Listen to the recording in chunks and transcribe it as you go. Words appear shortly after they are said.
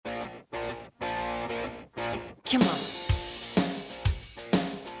Come on.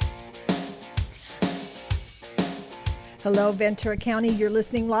 Hello, Ventura County. You're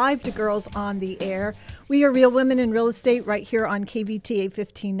listening live to Girls on the Air. We are Real Women in Real Estate right here on KVTA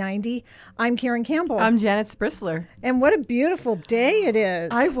 1590. I'm Karen Campbell. I'm Janet Sprisler. And what a beautiful day it is.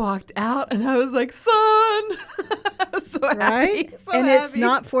 I walked out and I was like, sun. I was so right? happy. So and happy. It's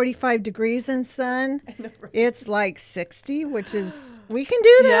not 45 degrees in sun. I know, right? It's like 60, which is, we can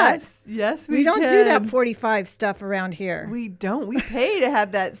do that. Yes, we don't can. do that 45 stuff around here. We don't. We pay to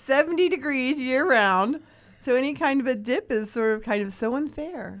have that 70 degrees year round. So any kind of a dip is kind of so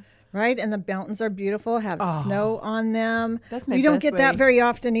unfair. Right, and the mountains are beautiful, have snow on them. That's my We don't best get way. that very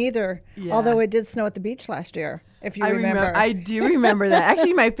often either, Yeah. although it did snow at the beach last year, if you remember. I do remember that.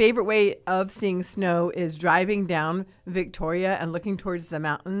 Actually, my favorite way of seeing snow is driving down Victoria and looking towards the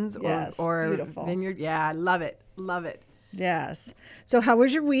mountains Yes, or beautiful. Vineyard. Yeah, I love it. Love it. Yes. So how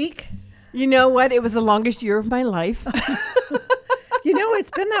was your week? You know what? It was the longest year of my life. You know, it's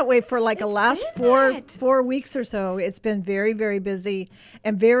been that way for like the last been four weeks or so. It's been very, very busy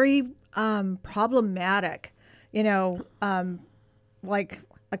and very problematic. You know, like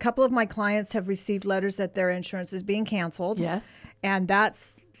a couple of my clients have received letters that their insurance is being canceled. Yes. And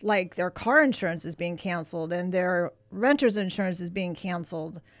that's like their car insurance is being canceled and their renter's insurance is being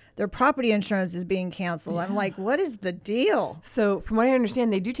canceled. Their property insurance is being canceled. Yeah. I'm like, what is the deal? So from what I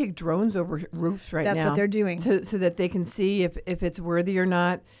understand, they do take drones over roofs right now. That's what they're doing. So that they can see if it's worthy or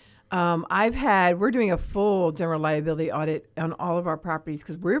not. We're doing a full general liability audit on all of our properties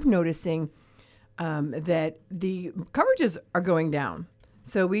because we're noticing that the coverages are going down.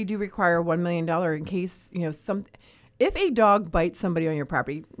 So we do require $1 million in case, if a dog bites somebody on your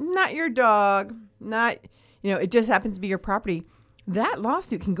property, not your dog, it just happens to be your property, that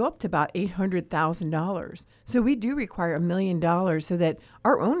lawsuit can go up to about $800,000. So we do require $1 million so that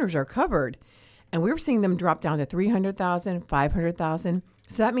our owners are covered. And we're seeing them drop down to $300,000, $500,000.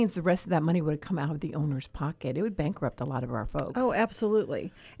 So that means the rest of that money would come out of the owner's pocket. It would bankrupt a lot of our folks. Oh,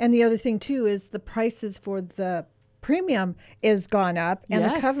 absolutely. And the other thing, too, is the prices for the premium is gone up and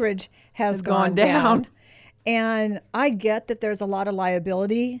the coverage has gone down. And I get that there's a lot of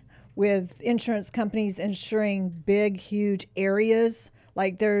liability with insurance companies insuring big, huge areas.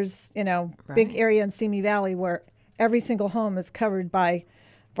 Like there's, big area in Simi Valley where every single home is covered by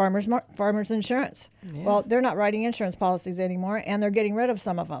farmers insurance. Yeah. Well, they're not writing insurance policies anymore, and they're getting rid of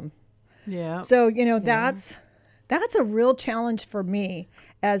some of them. Yeah. So, that's a real challenge for me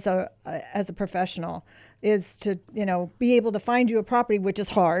as a professional is to, be able to find you a property, which is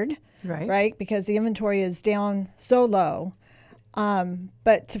hard, right? Because the inventory is down so low.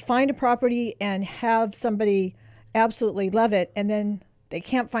 But to find a property and have somebody absolutely love it, and then they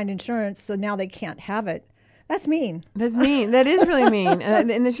can't find insurance, so now they can't have it. That's mean. That's mean. That is really mean. And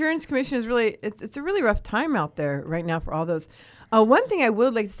the Insurance Commission is it's a really rough time out there right now for all those. One thing I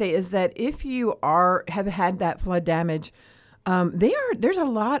would like to say is that if you have had that flood damage, there's a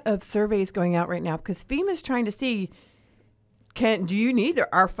lot of surveys going out right now because FEMA's trying to see, do you need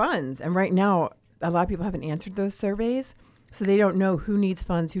our funds? And right now, a lot of people haven't answered those surveys. So they don't know who needs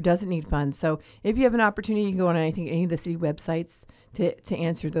funds, who doesn't need funds. So if you have an opportunity, you can go on any of the city websites to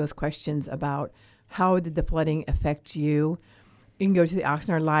answer those questions about how did the flooding affect you. You can go to the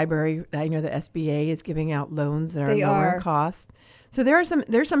Oxnard Library. I know the SBA is giving out loans that are lower in cost. So there's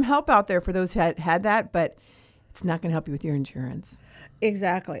some help out there for those who had that, but it's not going to help you with your insurance.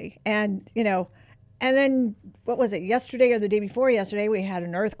 Exactly. And, and then what was it, yesterday or the day before yesterday, we had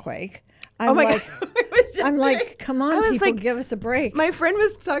an earthquake. God. I'm like, come on, people, give us a break. My friend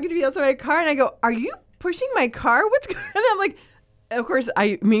was talking to me outside my car, and I go, are you pushing my car? What's going on? And I'm like, of course,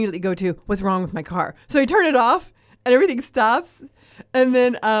 I immediately go to, what's wrong with my car? So I turn it off, and everything stops. And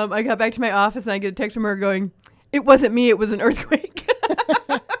then I got back to my office, and I get a text from her going, it wasn't me, it was an earthquake.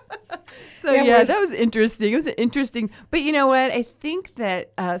 So, that was interesting. It was interesting. But you know what? I think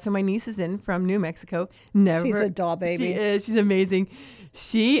that, so my niece is in from New Mexico. She's a doll baby. She is. She's amazing.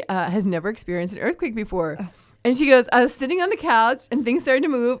 She has never experienced an earthquake before. Oh. And she goes, I was sitting on the couch and things started to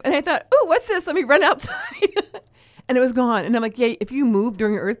move. And I thought, oh, what's this? Let me run outside. And it was gone. And I'm like, yeah, if you move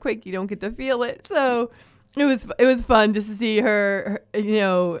during an earthquake, you don't get to feel it. So it was fun just to see her,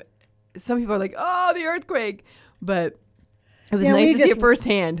 some people are like, oh, the earthquake. But it was nice to see it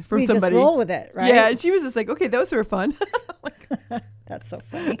firsthand from somebody. We just roll with it, right? Yeah, and she was just like, okay, those were fun. That's so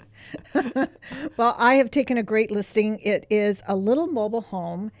funny. Well, I have taken a great listing. It is a little mobile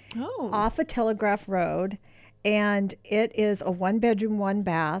home off a Telegraph Road, and it is a 1-bedroom,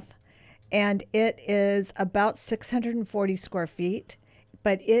 1-bath, and it is about 640 square feet,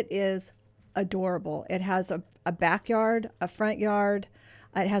 but it is adorable. It has a backyard, a front yard.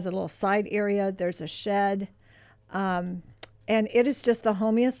 It has a little side area. There's a shed. And it is just the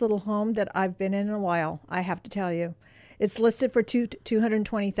homiest little home that I've been in a while, I have to tell you. It's listed for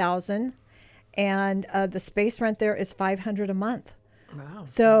 $220,000, and the space rent there is $500 a month. Wow.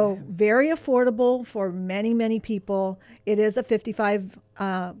 So very affordable for many, many people. It is a 55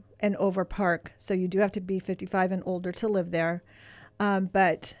 and over park, so you do have to be 55 and older to live there.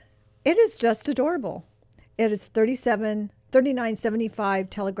 But it is just adorable. It is 3975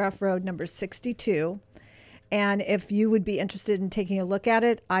 Telegraph Road, number 62. And if you would be interested in taking a look at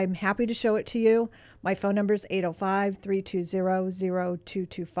it, I'm happy to show it to you. My phone number is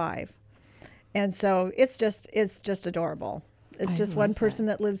 805-320-0225. And so it's just adorable. It's just one person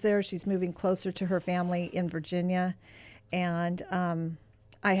that lives there. She's moving closer to her family in Virginia. And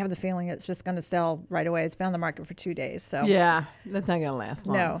I have the feeling it's just going to sell right away. It's been on the market for 2 days. So yeah, that's not going to last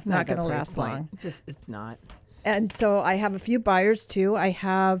long. No, not going to last long. It's not. And so I have a few buyers too. I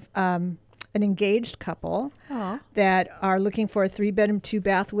have an engaged couple that are looking for a 3-bedroom,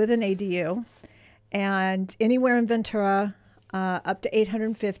 2-bath with an ADU, and anywhere in Ventura, up to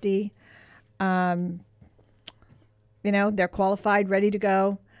 $850. They're qualified, ready to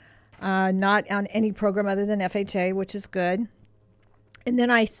go, not on any program other than FHA, which is good. And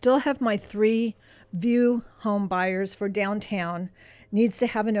then I still have my 3 view home buyers for downtown. Needs to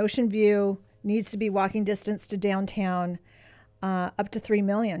have an ocean view, needs to be walking distance to downtown, up to $3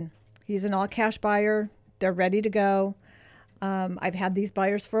 million. He's an all-cash buyer. They're ready to go. I've had these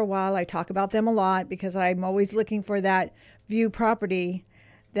buyers for a while. I talk about them a lot because I'm always looking for that view property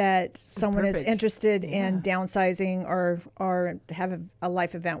that someone is interested in downsizing or have a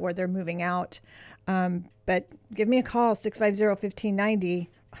life event where they're moving out. But give me a call, 650-1590.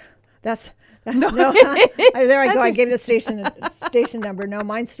 That's no. There I go. I gave the station number. No,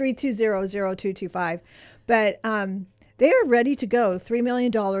 mine's 320-0225. But they are ready to go. $3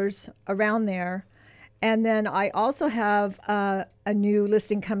 million around there. And then I also have a new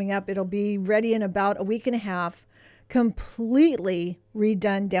listing coming up. It'll be ready in about a week and a half, completely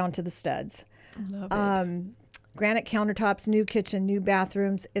redone down to the studs. Love it. Granite countertops, new kitchen, new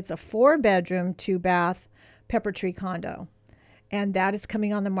bathrooms. It's a 4-bedroom, 2-bath pepper tree condo. And that is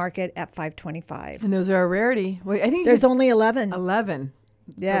coming on the market at $525. And those are a rarity. Well, I think there's only 11. 11.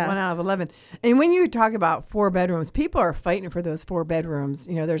 Yes. So 1 out of 11. And when you talk about 4 bedrooms, people are fighting for those 4 bedrooms.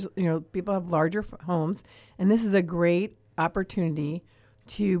 People have larger homes, and this is a great opportunity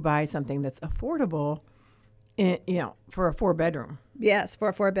to buy something that's affordable, for a 4-bedroom. Yes, for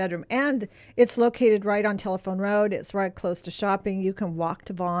a 4-bedroom. And it's located right on Telephone Road. It's right close to shopping. You can walk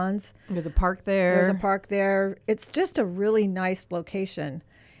to Vaughn's. There's a park there. It's just a really nice location.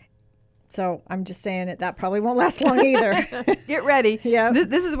 So I'm just saying that probably won't last long either. Get ready. Yeah.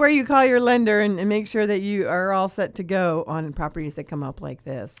 This is where you call your lender and make sure that you are all set to go on properties that come up like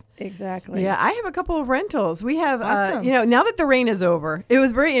this. Exactly. Yeah, I have a couple of rentals. We have, awesome. Now that the rain is over, it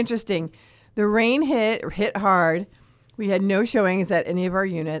was very interesting. The rain hit hard. We had no showings at any of our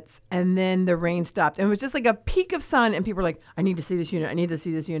units, and then the rain stopped. And it was just like a peak of sun, and people were like, I need to see this unit. I need to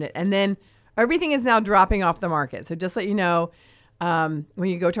see this unit. And then everything is now dropping off the market. So just let you know, when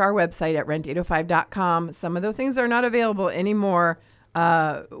you go to our website at rent805.com, some of those things are not available anymore.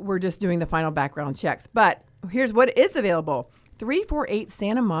 We're just doing the final background checks. But here's what is available. 348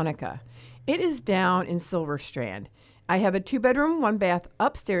 Santa Monica. It is down in Silver Strand. I have a 2-bedroom, 1-bath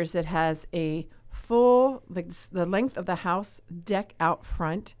upstairs that has a full, the length of the house deck out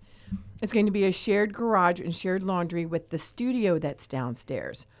front. It's going to be a shared garage and shared laundry with the studio that's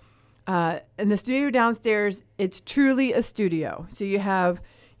downstairs. And the studio downstairs, it's truly a studio. So you have,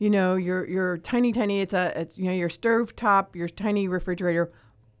 your tiny, it's your stove top, your tiny refrigerator,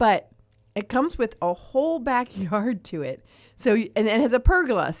 but it comes with a whole backyard to it. So, and it has a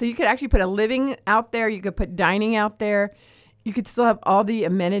pergola. So you could actually put a living out there. You could put dining out there. You could still have all the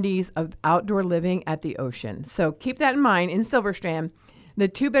amenities of outdoor living at the ocean. So keep that in mind. In Silver Strand, the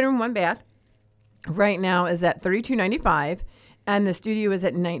 2-bedroom, 1-bath right now is at $32.95, and the studio is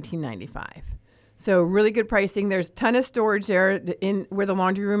at $19.95. So really good pricing. There's a ton of storage there in where the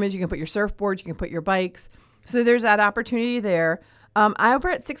laundry room is. You can put your surfboards. You can put your bikes. So there's that opportunity there. Over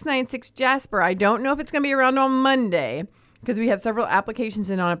at 696 Jasper, I don't know if it's going to be around on Monday because we have several applications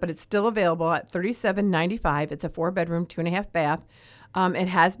in on it, but it's still available at $37.95. It's a 4-bedroom, 2.5-bath. It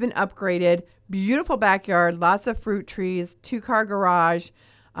has been upgraded. Beautiful backyard, lots of fruit trees, 2-car garage.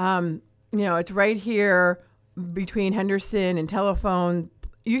 It's right here between Henderson and Telephone.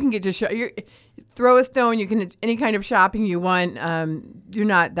 You can get to throw a stone. You can any kind of shopping you want. You're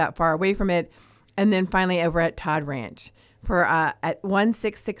not that far away from it. And then finally over at Todd Ranch. For at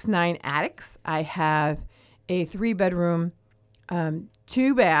 1669 Attucks, I have a 3-bedroom,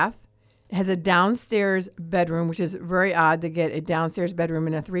 2-bath. It has a downstairs bedroom, which is very odd to get a downstairs bedroom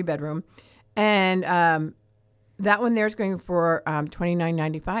in a 3-bedroom. And that one there is going for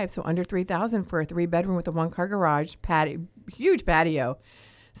 $29.95, so under $3,000 for a 3-bedroom with a 1-car garage, huge patio.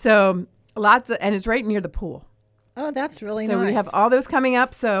 So and it's right near the pool. Oh, that's really nice. So we have all those coming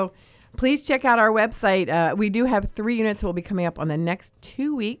up. So please check out our website. We do have 3 units that will be coming up on the next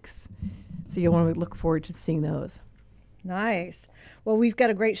 2 weeks. So you'll want to look forward to seeing those. Nice. Well, we've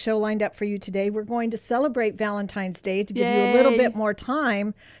got a great show lined up for you today. We're going to celebrate Valentine's Day to give you a little bit more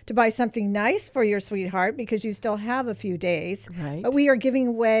time to buy something nice for your sweetheart because you still have a few days. Right. But we are giving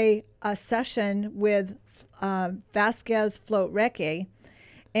away a session with Vasquez Float Reiki,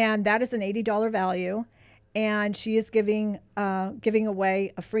 and that is an $80 value. And she is giving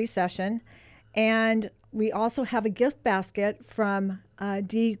away a free session. And we also have a gift basket from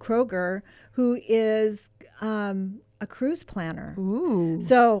Dee Koger, who is a cruise planner. Ooh.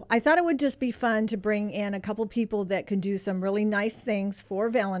 So I thought it would just be fun to bring in a couple people that can do some really nice things for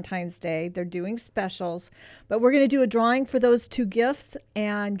Valentine's Day. They're doing specials, but we're going to do a drawing for those 2 gifts,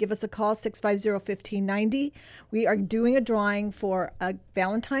 and give us a call, 650-1590. We are doing a drawing for a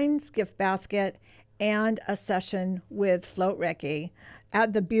Valentine's gift basket and a session with Float Reiki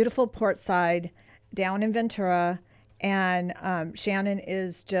at the beautiful Portside down in Ventura. And Shannon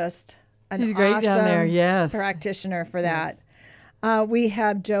is just She's great awesome down there, yes. practitioner for that. We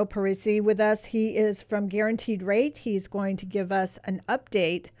have Joe Parisi with us. He is from Guaranteed Rate. He's going to give us an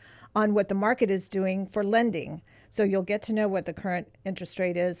update on what the market is doing for lending. So you'll get to know what the current interest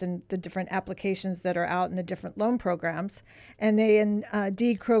rate is and the different applications that are out in the different loan programs. And then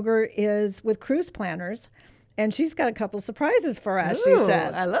Dee Koger is with Cruise Planners, and she's got a couple surprises for us, she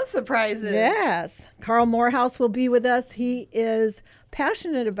says. I love surprises. Yes. Carl Morehouse will be with us. He is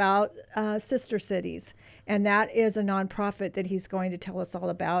passionate about Sister Cities, and that is a nonprofit that he's going to tell us all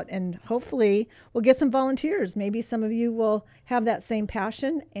about. And hopefully we'll get some volunteers. Maybe some of you will have that same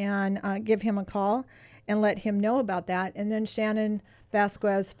passion and give him a call and let him know about that. And then Shannon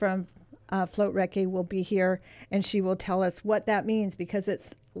Vasquez from Float Reiki will be here, and she will tell us what that means, because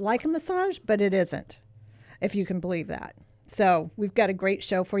it's like a massage, but it isn't, if you can believe that. So we've got a great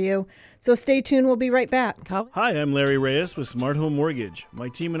show for you. So stay tuned. We'll be right back. Hi, I'm Larry Reyes with Smart Home Mortgage. My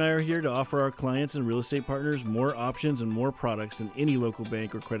team and I are here to offer our clients and real estate partners more options and more products than any local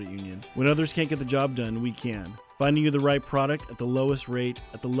bank or credit union. When others can't get the job done, we can. Finding you the right product at the lowest rate,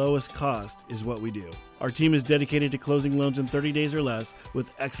 at the lowest cost is what we do. Our team is dedicated to closing loans in 30 days or less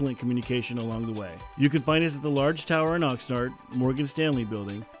with excellent communication along the way. You can find us at the Large Tower in Oxnard, Morgan Stanley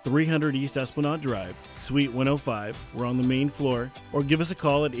Building, 300 East Esplanade Drive, Suite 105. We're on the main floor. Or give us a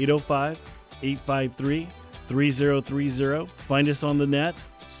call at 805-853-3030. Find us on the net,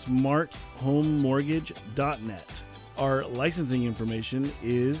 smarthomemortgage.net. Our licensing information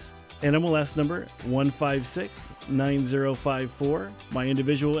is NMLS number 1569054. My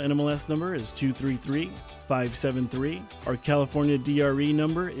individual NMLS number is 233573. Our California DRE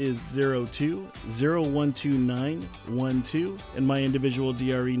number is 02012912, and my individual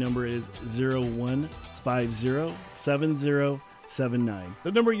DRE number is 01507079.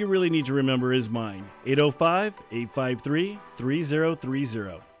 The number you really need to remember is mine,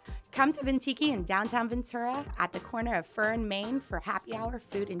 805-853-3030. Come to Ventiki in downtown Ventura at the corner of Fern, Maine for happy hour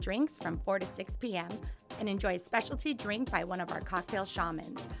food and drinks from 4 to 6 p.m. and enjoy a specialty drink by one of our cocktail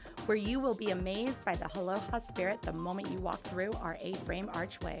shamans, where you will be amazed by the aloha spirit the moment you walk through our A-frame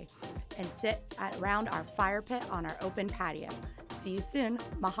archway and sit around our fire pit on our open patio. See you soon.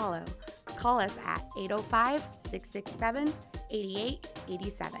 Mahalo. Call us at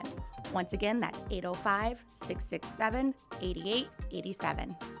 805-667-8887. Once again, that's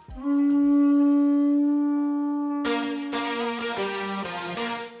 805-667-8887.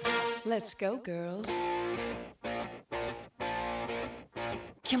 Let's go, girls.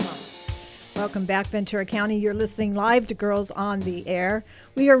 Come on. Welcome back, Ventura County. You're listening live to Girls on the Air.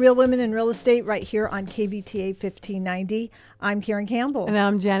 We are Real Women in Real Estate right here on KVTA 1590. I'm Karen Campbell. And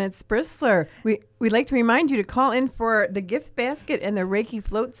I'm Janet Sprisler. We'd like to remind you to call in for the gift basket and the Reiki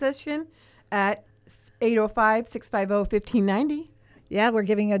float session at 805-650-1590. Yeah, we're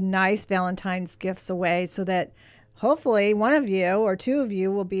giving a nice Valentine's gifts away so that hopefully one of you or two of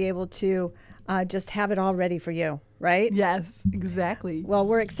you will be able to just have it all ready for you, right? Yes, exactly. Well,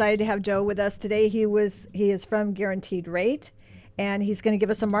 we're excited to have Joe with us today. He is from Guaranteed Rate, and he's going to give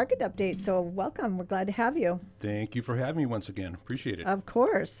us a market update. So welcome. We're glad to have you. Thank you for having me once again. Appreciate it. Of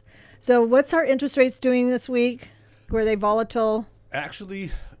course. So what's our interest rates doing this week? Were they volatile?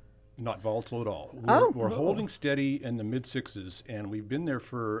 Actually, not volatile at all. We're Oh. holding steady in the mid-sixes, and we've been there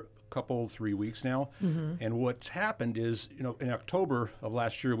for 3 weeks now. And what's happened is, in October of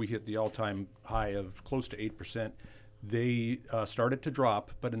last year, we hit the all-time high of close to 8%. They started to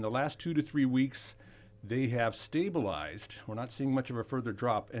drop, but in the last 2 to 3 weeks, they have stabilized. We're not seeing much of a further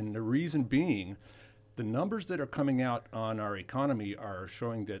drop. And the reason being, the numbers that are coming out on our economy are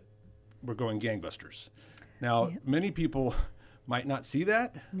showing that we're going gangbusters. Now, many people might not see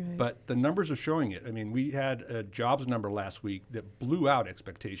that, but the numbers are showing it. I mean, we had a jobs number last week that blew out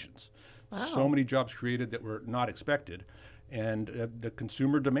expectations. Wow. So many jobs created that were not expected. And the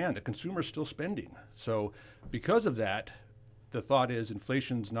consumer demand, the consumer's still spending. So because of that, the thought is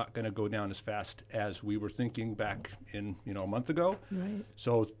inflation's not going to go down as fast as we were thinking back in, a month ago. Right.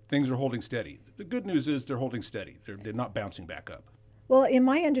 So things are holding steady. The good news is they're holding steady. They're not bouncing back up. Well, in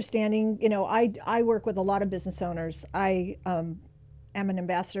my understanding, I work with a lot of business owners. I am an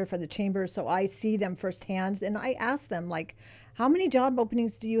ambassador for the chamber, so I see them firsthand, and I ask them, like, how many job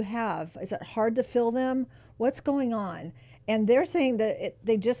openings do you have? Is it hard to fill them? What's going on? And they're saying that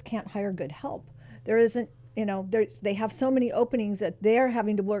they just can't hire good help. There isn't, they have so many openings that they're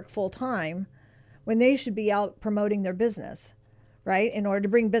having to work full time when they should be out promoting their business, right? In order to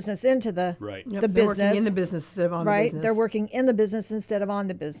bring business into the They're business. Working in the business instead of on the business. Right, they're working in the business instead of on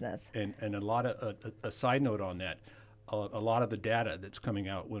the business. And a lot of a side note on that, a lot of the data that's coming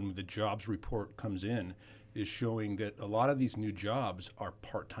out when the jobs report comes in is showing that a lot of these new jobs are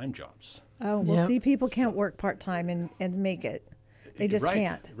part-time jobs. Oh, well, see, people can't work part-time and make it. They just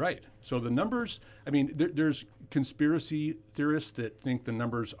can't. Right. So the numbers, there's conspiracy theorists that think the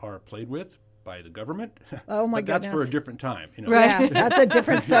numbers are played with by the government. Oh, my goodness. That's for a different time. Right. Yeah, that's a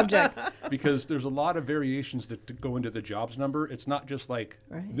different subject. Because there's a lot of variations that go into the jobs number. It's not just like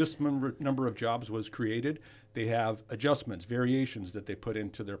this number of jobs was created. They have adjustments, variations that they put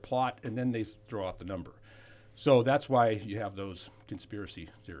into their plot, and then they throw out the number. So that's why you have those conspiracy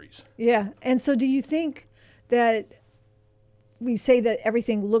theories. Yeah. And so do you think that we say that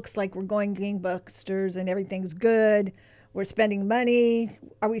everything looks like we're going gangbusters and everything's good, we're spending money?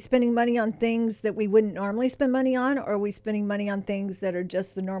 Are we spending money on things that we wouldn't normally spend money on, or are we spending money on things that are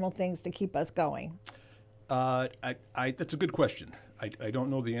just the normal things to keep us going? That's a good question. I don't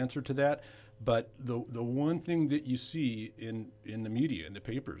know the answer to that, but the one thing that you see in the media, in the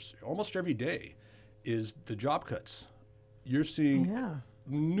papers, almost every day, is the job cuts. You're seeing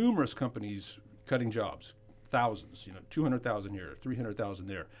numerous companies cutting jobs, thousands, 200,000 here, 300,000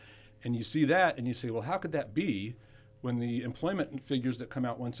 there. And you see that and you say, well, how could that be when the employment figures that come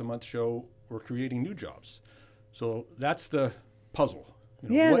out once a month show we're creating new jobs? So that's the puzzle.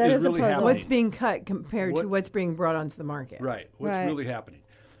 What that is really a puzzle. What's being cut compared to what's being brought onto the market? Right. What's really happening?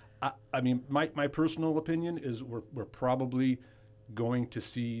 My personal opinion is we're probably going to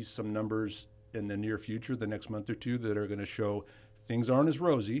see some numbers in the near future, the next month or two, that are going to show things aren't as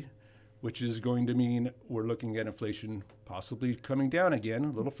rosy, which is going to mean we're looking at inflation possibly coming down again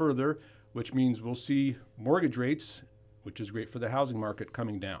a little further, which means we'll see mortgage rates, which is great for the housing market,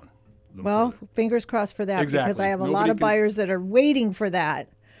 coming down. Well, fingers crossed for that, because I have a lot of buyers that are waiting for that,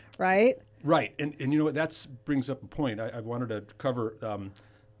 right? Right. And you know what, that brings up a point I wanted to cover.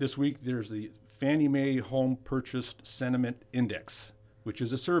 This week, there's the Fannie Mae Home Purchase Sentiment Index, which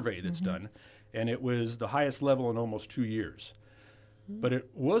is a survey that's done, and it was the highest level in almost 2 years. But it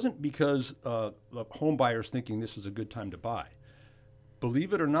wasn't because of home buyers thinking this is a good time to buy.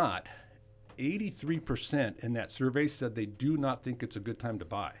 Believe it or not, 83% in that survey said they do not think it's a good time to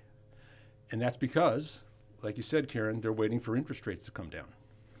buy. And that's because, like you said, Karen, they're waiting for interest rates to come down.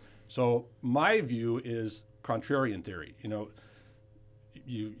 So my view is contrarian theory.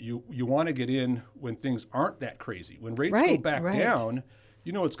 You want to get in when things aren't that crazy. When rates go back down,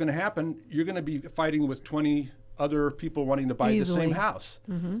 you know what's going to happen. You're going to be fighting with 20 other people wanting to buy the same house.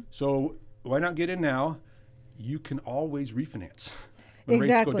 So why not get in now? You can always refinance when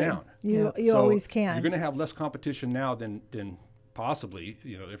rates go down. You So always can. You're going to have less competition now than possibly,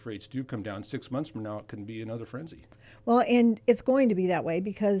 if rates do come down 6 months from now, it can be another frenzy. Well, and it's going to be that way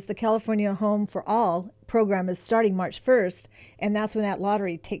because the California Home for All program is starting March 1st, and that's when that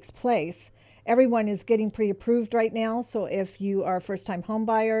lottery takes place. Everyone is getting pre-approved right now, so if you are a first-time home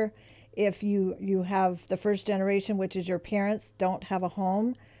buyer, if you have the first generation, which is your parents don't have a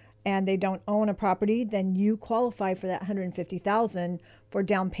home and they don't own a property, then you qualify for that $150,000 for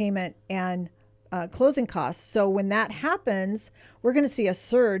down payment and closing costs. So when that happens, we're going to see a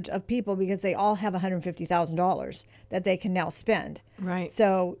surge of people because they all have $150,000 that they can now spend. Right.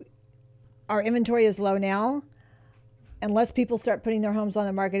 So our inventory is low now. Unless people start putting their homes on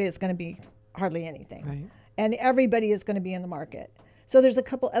the market, it's going to be hardly anything. Right. And everybody is going to be in the market. So there's a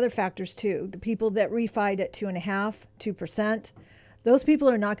couple other factors too. The people that refied at 2.5%, 2%, those people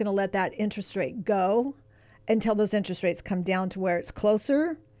are not going to let that interest rate go until those interest rates come down to where it's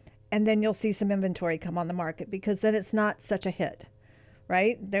closer, and then you'll see some inventory come on the market, because then it's not such a hit,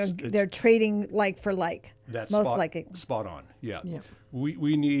 right? They're trading like for like. That's most likely. Spot on. Yeah. Yeah.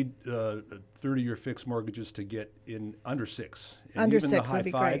 We need 30-year fixed mortgages to get in under 6. And Under even 6 the would high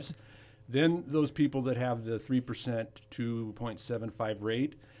be fives. great. Then those people that have the 3% 2.75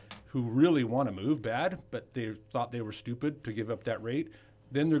 rate, who really want to move bad, but they thought they were stupid to give up that rate,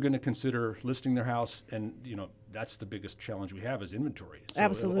 then they're going to consider listing their house, and that's the biggest challenge we have is inventory. So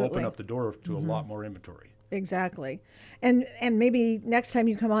Absolutely. it'll open up the door to a lot more inventory. Exactly. And maybe next time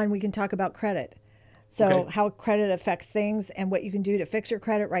you come on, we can talk about credit. So Okay. how credit affects things and what you can do to fix your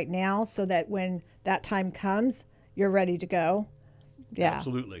credit right now, so that when that time comes, you're ready to go. Yeah.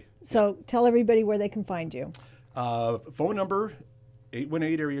 Absolutely. So tell everybody where they can find you. Phone number,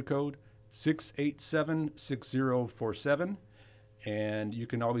 818 area code 687-6047. And you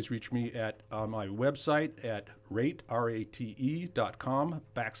can always reach me on my website at rate.com/Joe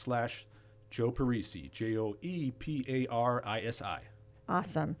Parisi, JoeParisi.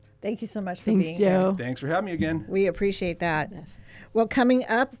 Awesome. Thank you so much for Thanks, being Joe. here. Thanks for having me again. We appreciate that. Yes. Well, coming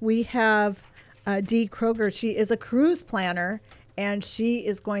up, we have Dee Koger. She is a cruise planner, and she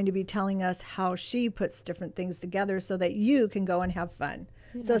is going to be telling us how she puts different things together so that you can go and have fun.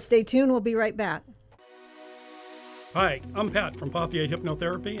 So stay tuned. We'll be right back. Hi, I'm Pat from Pothier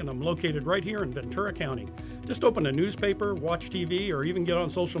Hypnotherapy, and I'm located right here in Ventura County. Just open a newspaper, watch TV, or even get on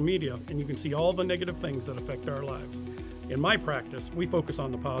social media, and you can see all the negative things that affect our lives. In my practice, we focus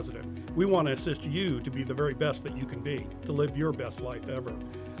on the positive. We want to assist you to be the very best that you can be, to live your best life ever.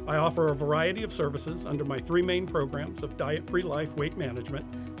 I offer a variety of services under my 3 main programs of diet-free life, weight management,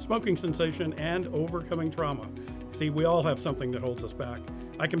 smoking cessation, and overcoming trauma. See, we all have something that holds us back.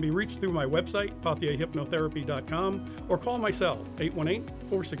 I can be reached through my website, pothierhypnotherapy.com, or call my cell,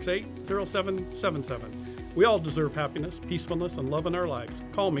 818-468-0777. We all deserve happiness, peacefulness, and love in our lives.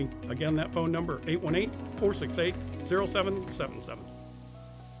 Call me. Again, that phone number, 818-468-0777.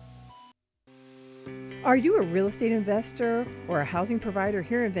 Are you a real estate investor or a housing provider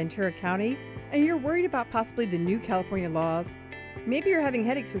here in Ventura County, and you're worried about possibly the new California laws? Maybe you're having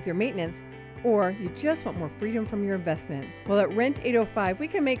headaches with your maintenance, or you just want more freedom from your investment. Well, at Rent 805, we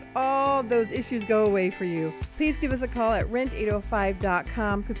can make all those issues go away for you. Please give us a call at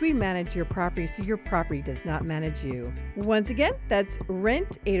rent805.com, because we manage your property so your property does not manage you. Once again, that's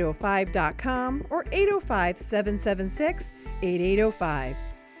rent805.com or 805-776-8805.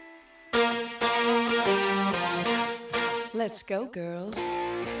 Let's go, girls.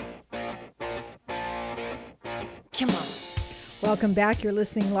 Come on. Welcome back. You're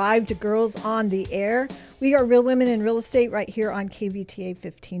listening live to Girls on the Air. We are Real Women in Real Estate right here on KVTA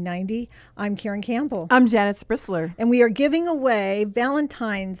 1590. I'm Karen Campbell. I'm Janet Sprisler. And we are giving away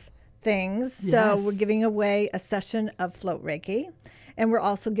Valentine's things. So Yes. we're giving away a session of Float Reiki. And we're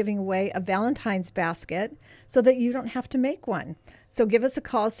also giving away a Valentine's basket so that you don't have to make one. So give us a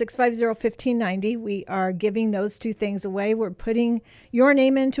call, 650-1590. We are giving those 2 things away. We're putting your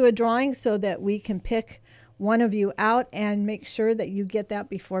name into a drawing so that we can pick one of you out and make sure that you get that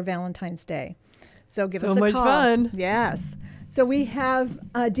before Valentine's Day. So give us a call. So much fun. Yes. So we have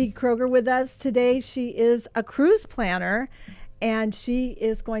Dee Koger with us today. She is a cruise planner, and she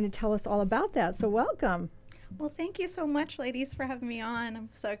is going to tell us all about that. So welcome. Well, thank you so much, ladies, for having me on. I'm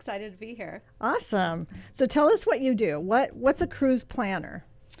so excited to be here. Awesome. So tell us what you do. What's a cruise planner?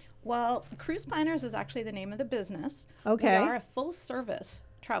 Well, Cruise Planners is actually the name of the business. Okay. We are a full-service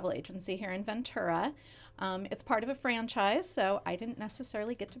travel agency here in Ventura. It's part of a franchise, so I didn't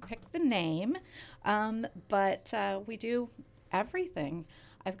necessarily get to pick the name, but we do everything.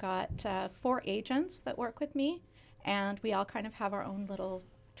 I've got 4 agents that work with me, and we all kind of have our own little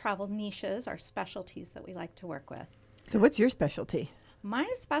travel niches, our specialties that we like to work with. So what's your specialty? My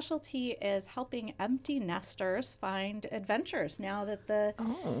specialty is helping empty nesters find adventures now that they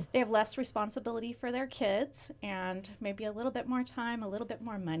have less responsibility for their kids and maybe a little bit more time, a little bit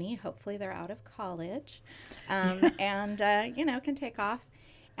more money. Hopefully they're out of college and, can take off.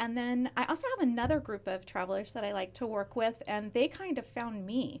 And then I also have another group of travelers that I like to work with, and they kind of found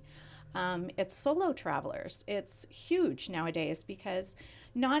me. It's solo travelers. It's huge nowadays because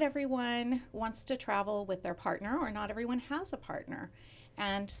not everyone wants to travel with their partner, or not everyone has a partner.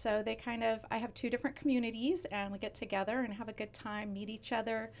 And so I have 2 different communities, and we get together and have a good time, meet each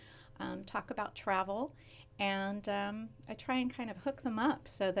other, talk about travel. And I try and kind of hook them up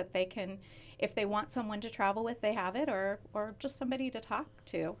so that they can, if they want someone to travel with, they have it, or just somebody to talk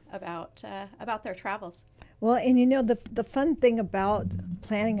to about their travels. Well, and the fun thing about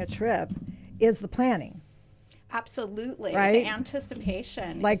planning a trip is the planning. Absolutely. Right? The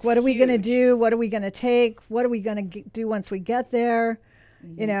anticipation. Like, is what are we going to huge. do? What are we going to take? What are we going to do once we get there?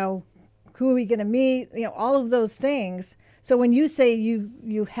 You know, who are we going to meet? You know, all of those things. So when you say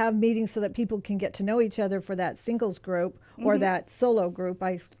you have meetings so that people can get to know each other for that singles group or that solo group,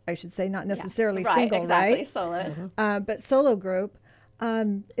 I should say, not necessarily single, exactly, right? Solos. But solo group,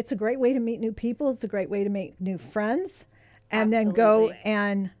 it's a great way to meet new people. It's a great way to make new friends, and then go Absolutely.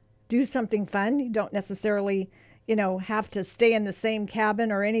 and do something fun. You don't necessarily, you know, have to stay in the same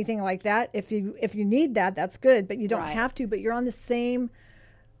cabin or anything like that. If you need that, that's good, but you don't Right. have to. But you're on the same,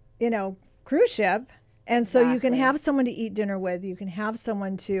 you know, cruise ship. And so you can Exactly. have someone to eat dinner with. You can have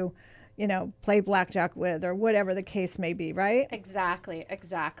someone to, you know, play blackjack with, or whatever the case may be, right? Exactly.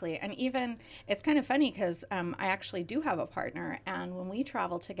 And even, it's kind of funny because I actually do have a partner, and when we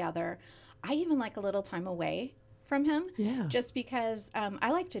travel together, I even like a little time away from him. Yeah. Just because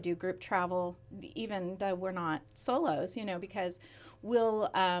I like to do group travel, even though we're not solos, you know, because we'll,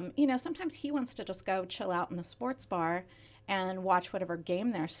 you know, sometimes he wants to just go chill out in the sports bar and watch whatever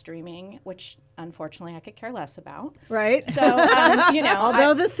game they're streaming, which unfortunately I could care less about. Right. So, you know,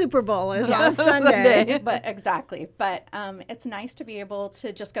 Although the Super Bowl is on Sunday. but exactly. But it's nice to be able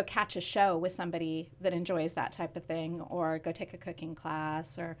to just go catch a show with somebody that enjoys that type of thing, or go take a cooking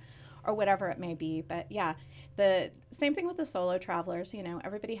class, or whatever it may be. But yeah, the same thing with the solo travelers. You know,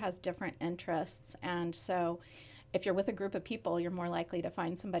 everybody has different interests, and so if you're with a group of people, you're more likely to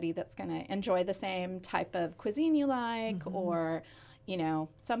find somebody that's going to enjoy the same type of cuisine you like, or, you know,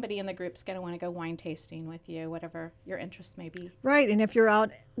 somebody in the group's going to want to go wine tasting with you, whatever your interest may be. Right. And if you're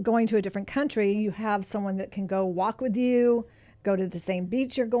out going to a different country, you have someone that can go walk with you, go to the same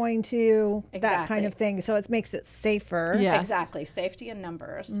beach you're going to, that kind of thing. So it makes it safer. Yes. Exactly. Safety in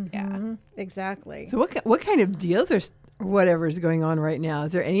numbers. Yeah. Exactly. So what kind of deals are whatever's going on right now?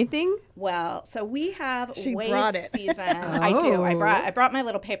 Is there anything? Well, so we have She wave brought it. season. I do. I brought my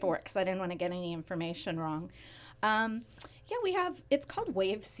little paperwork because I didn't want to get any information wrong. Yeah, we have, it's called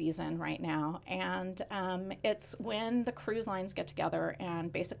wave season right now. And it's when the cruise lines get together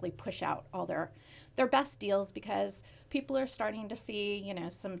and basically push out all their best deals, because people are starting to see, you know,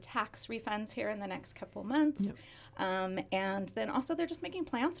 some tax refunds here in the next couple months. Yep. And then also they're just making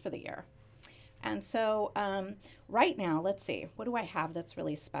plans for the year. And so right now, let's see, what do I have that's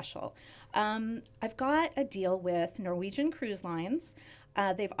really special? I've got a deal with Norwegian Cruise Lines.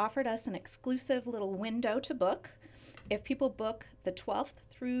 They've offered us an exclusive little window to book. If people book the 12th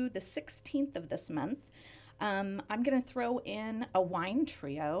through the 16th of this month, I'm going to throw in a wine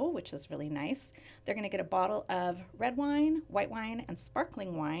trio, which is really nice. They're going to get a bottle of red wine, white wine, and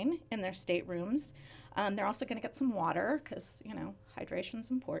sparkling wine in their staterooms. They're also going to get some water because, you know,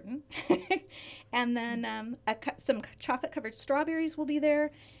 hydration's important. And then some chocolate-covered strawberries will be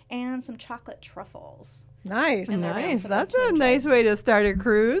there, and some chocolate truffles. Nice. Nice. That's a nice way to start a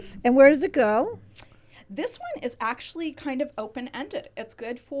cruise. And where does it go? This one is actually kind of open-ended. It's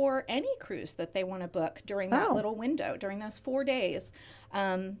good for any cruise that they want to book during that little window, during those 4 days.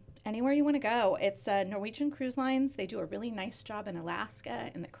 Anywhere you want to go. It's Norwegian Cruise Lines. They do a really nice job in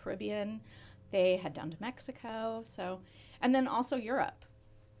Alaska, in the Caribbean. They head down to Mexico. So, and then also Europe.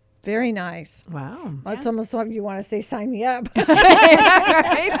 Very nice. Wow. That's almost like you want to say, sign me up.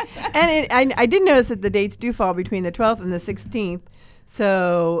 Right? And I did notice that the dates do fall between the 12th and the 16th.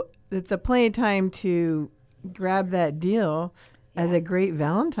 So it's a plenty of time to grab that deal as a great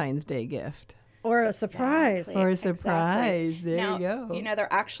Valentine's Day gift. Or a surprise. Exactly. Or a surprise. Exactly. There now, you go. You know,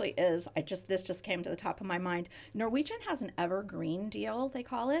 there actually is. This just came to the top of my mind. Norwegian has an evergreen deal, they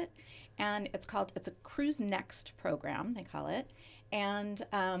call it. And it's a Cruise Next program, they call it. And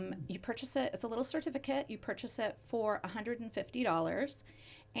you purchase it, it's a little certificate. You purchase it for $150,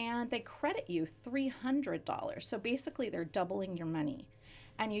 and they credit you $300. So basically, they're doubling your money.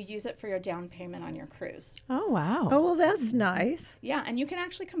 And you use it for your down payment on your cruise. Oh, wow. Oh, well, that's nice. Yeah, and you can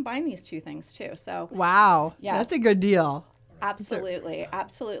actually combine these two things too. So Wow. Yeah. That's a good deal. absolutely,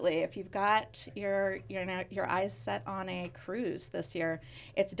 absolutely. If you've got your eyes set on a cruise this year,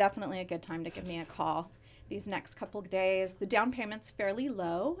 it's definitely a good time to give me a call. These next couple of days, the down payment's fairly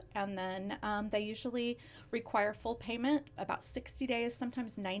low, and then they usually require full payment about 60 days,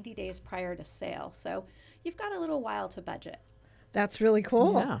 sometimes 90 days prior to sail. So you've got a little while to budget. That's really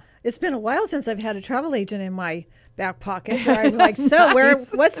cool. Yeah. It's been a while since I've had a travel agent in my back pocket where I'm like,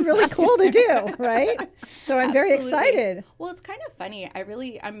 what's really cool to do, right? So I'm very excited. Well, it's kind of funny.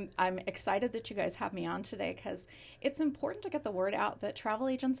 I'm excited that you guys have me on today because it's important to get the word out that travel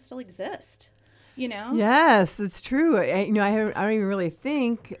agents still exist. You know? Yes, it's true. I don't even really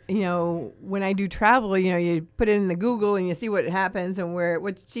think, when I do travel, you put it in the Google and you see what happens and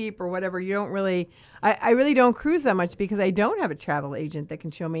what's cheap or whatever. You don't really, I really don't cruise that much because I don't have a travel agent that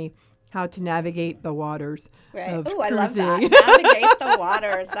can show me how to navigate the waters. Right. Of Oh, I love that. cruising. Navigate the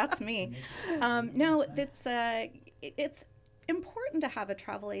waters. That's me. No, it's important to have a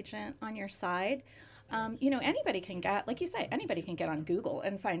travel agent on your side. Anybody can get, like you say, anybody can get on Google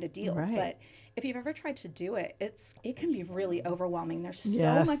and find a deal. Right. But if you've ever tried to do it, it can be really overwhelming. There's so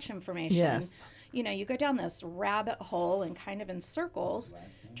Yes. much information. Yes. You go down this rabbit hole and kind of in circles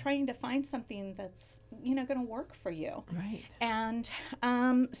trying to find something that's, going to work for you. Right. And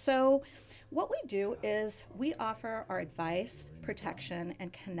so what we do is we offer our advice, protection,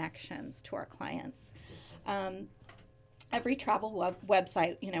 and connections to our clients. Every travel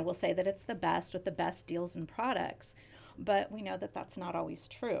website, will say that it's the best with the best deals and products, but we know that that's not always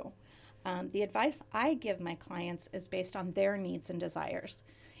true. The advice I give my clients is based on their needs and desires.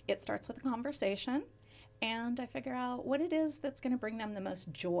 It starts with a conversation, and I figure out what it is that's going to bring them the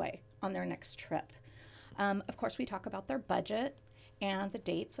most joy on their next trip. Of course, we talk about their budget and the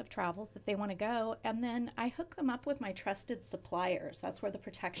dates of travel that they want to go, and then I hook them up with my trusted suppliers. That's where the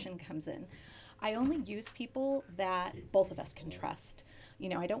protection comes in. I only use people that both of us can trust.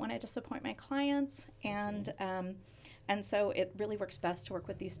 I don't want to disappoint my clients, and so it really works best to work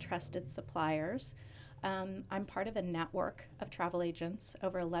with these trusted suppliers. I'm part of a network of travel agents,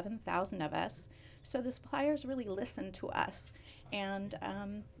 over 11,000 of us, so the suppliers really listen to us, and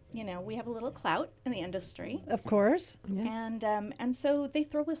we have a little clout in the industry. Of course. Yes. And so they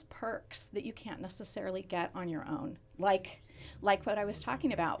throw us perks that you can't necessarily get on your own, like what I was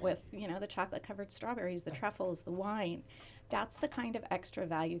talking about with, the chocolate-covered strawberries, the truffles, the wine. That's the kind of extra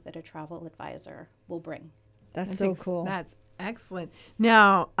value that a travel advisor will bring. That's so cool. That's excellent.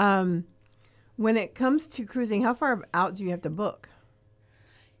 Now, when it comes to cruising, how far out do you have to book?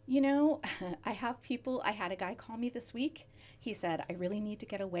 I have people. I had a guy call me this week. He said, I really need to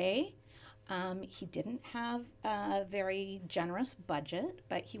get away. He didn't have a very generous budget,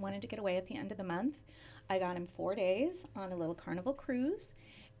 but he wanted to get away at the end of the month. I got him 4 days on a little Carnival cruise,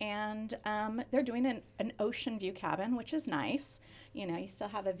 and they're doing an ocean view cabin, which is nice. You still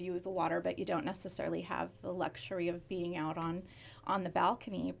have a view of the water, but you don't necessarily have the luxury of being out on the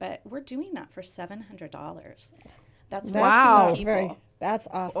balcony. But we're doing that for $700. That's for Wow. two people. That's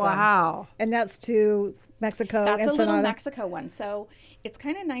awesome. Wow. And that's to Mexico. That's a little Ensenada. Mexico one. So it's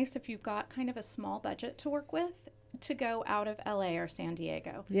kind of nice if you've got kind of a small budget to work with to go out of LA or San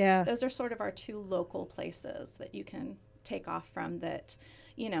Diego. Yeah. Those are sort of our two local places that you can take off from that,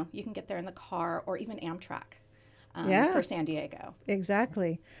 you can get there in the car or even Amtrak for San Diego.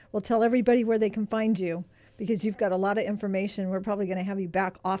 Exactly. Well, tell everybody where they can find you because you've got a lot of information. We're probably going to have you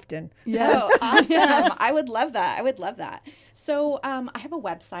back often. Yes. Oh, awesome. Yes. I would love that. So I have a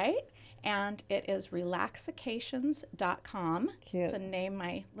website, and it is relaxications.com. Cute. It's a name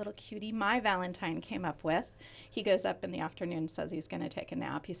my little cutie, my Valentine, came up with. He goes up in the afternoon and says he's going to take a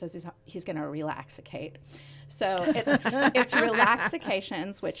nap. He says he's going to relaxicate. So it's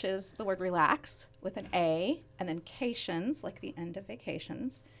Relaxications, which is the word relax with an A, and then cations, like the end of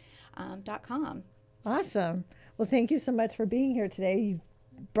vacations, .com. Awesome. Well, thank you so much for being here today. You've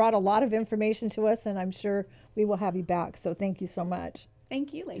brought a lot of information to us, and I'm sure we will have you back. So thank you so much.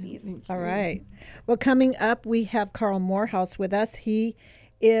 Thank you, ladies. All right. Well, coming up, we have Carl Morehouse with us. He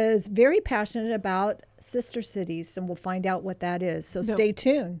is very passionate about sister cities, and we'll find out what that is. So stay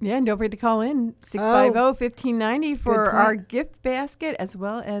tuned. Yeah, and don't forget to call in 650-1590 for our gift basket as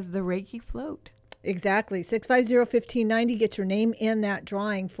well as the Reiki float. Exactly. 650-1590. Get your name in that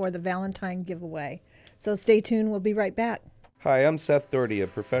drawing for the Valentine giveaway. So stay tuned. We'll be right back. Hi, I'm Seth Doherty, a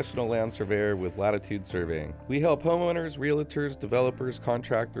professional land surveyor with Latitude Surveying. We help homeowners, realtors, developers,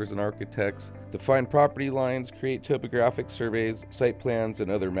 contractors, and architects define property lines, create topographic surveys, site plans,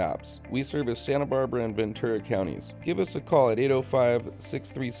 and other maps. We service Santa Barbara and Ventura counties. Give us a call at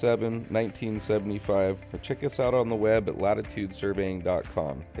 805-637-1975 or check us out on the web at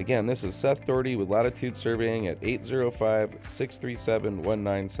latitudesurveying.com. Again, this is Seth Doherty with Latitude Surveying at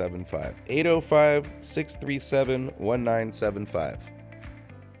 805-637-1975. 805-637-1975.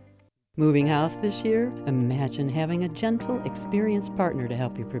 Moving house this year? Imagine having a gentle, experienced partner to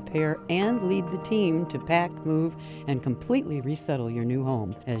help you prepare and lead the team to pack, move, and completely resettle your new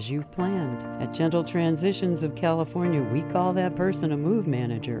home as you've planned. At Gentle Transitions of California, we call that person a move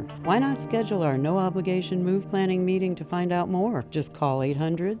manager. Why not schedule our no-obligation move planning meeting to find out more? Just call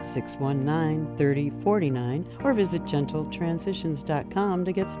 800-619-3049 or visit gentletransitions.com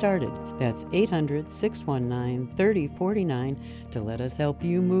to get started. That's 800-619-3049 to let us help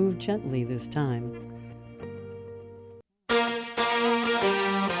you move gently gently this time.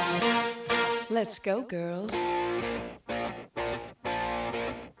 Let's go, girls.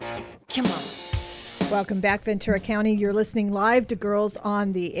 Come on. Welcome back, Ventura County. You're listening live to Girls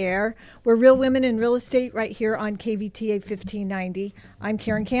on the Air. We're Real Women in Real Estate right here on KVTA 1590. I'm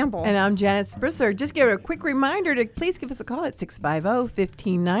Karen Campbell. And I'm Janet Sprisler. Just give a quick reminder to please give us a call at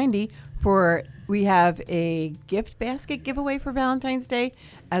 650-1590 we have a gift basket giveaway for Valentine's Day,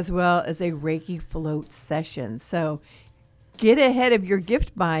 as well as a Reiki float session. So get ahead of your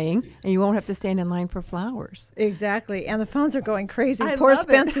gift buying, and you won't have to stand in line for flowers. Exactly. And the phones are going crazy. I Poor love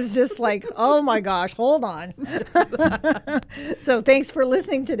Spence it. is just like, oh my gosh, hold on. So thanks for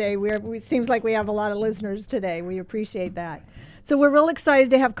listening today. It seems like we have a lot of listeners today. We appreciate that. So we're real excited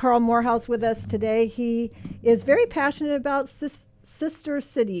to have Carl Morehouse with us today. He is very passionate about sister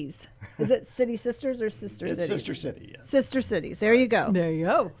cities. Is it City Sisters or Sister It's Cities? Sister City, yes. Sister Cities. There you go. There you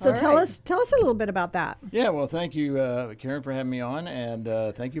go. So All tell right. us a little bit about that. Yeah, well, thank you, Karen, for having me on,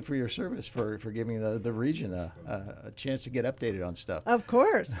 and thank you for your service for giving the region a chance to get updated on stuff. Of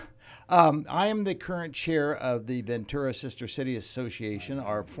course. I am the current chair of the Ventura Sister City Association.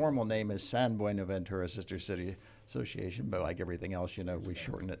 Our formal name is San Buenaventura Sister City Association, but like everything else, we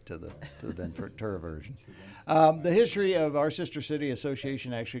shorten it to the Ventura version. The history of our Sister City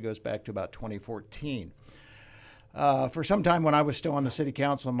Association actually goes back to about 2014. For some time when I was still on the city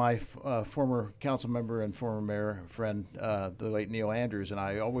council, my former council member and former mayor friend, the late Neil Andrews, and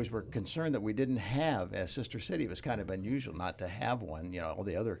I always were concerned that we didn't have a sister city. It was kind of unusual not to have one. All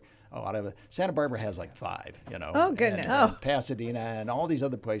the other, a lot of it. Santa Barbara has like 5, Oh, goodness. And Pasadena and all these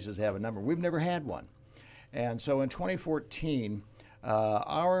other places have a number. We've never had one. And so in 2014,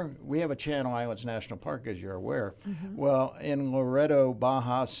 we have a Channel Islands National Park, as you're aware. Mm-hmm. Well, in Loreto,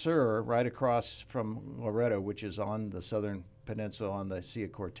 Baja Sur, right across from Loreto, which is on the southern peninsula on the Sea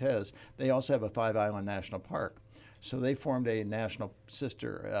of Cortez, they also have a 5-island national park. So they formed a national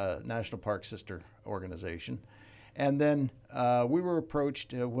park sister organization. And then we were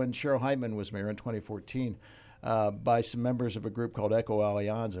approached when Cheryl Heitman was mayor in 2014 by some members of a group called Eco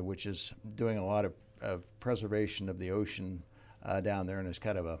Alianza, which is doing a lot of preservation of the ocean down there, and is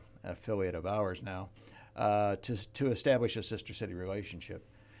kind of an affiliate of ours now, to establish a sister city relationship.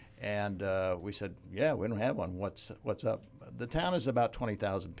 And we said, yeah, we don't have one. What's up? The town is about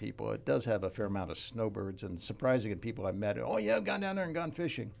 20,000 people. It does have a fair amount of snowbirds, and surprising people I met, oh yeah, I've gone down there and gone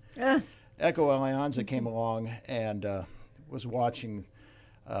fishing. Eco Alianza came along and was watching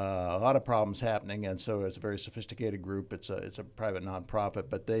a lot of problems happening, and so it's a very sophisticated group. It's a private nonprofit,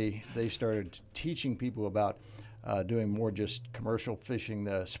 but they started teaching people about doing more just commercial fishing,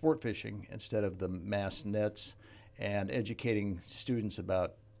 the sport fishing, instead of the mass nets, and educating students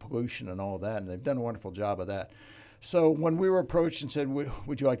about pollution and all of that, and they've done a wonderful job of that. So when we were approached and said,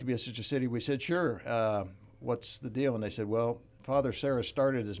 would you like to be a sister city, we said, sure. What's the deal? And they said, well, Father Sarah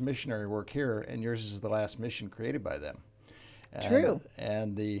started his missionary work here, and yours is the last mission created by them. True.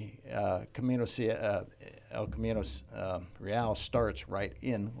 And the El Camino Real starts right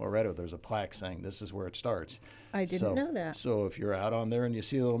in Loreto. There's a plaque saying this is where it starts. I didn't know that. So if you're out on there and you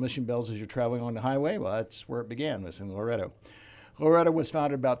see the little mission bells as you're traveling on the highway, well, that's where it began, was in Loreto. Loreto was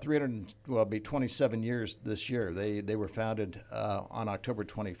founded about 27 years this year. They were founded on October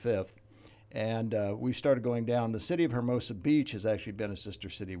 25th. And we started going down. The city of Hermosa Beach has actually been a sister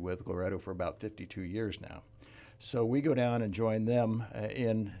city with Loreto for about 52 years now. So we go down and join them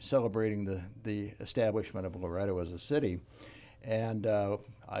in celebrating the establishment of Loreto as a city. And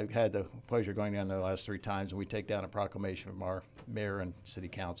I've had the pleasure going down there the last 3 times, and we take down a proclamation from our mayor and city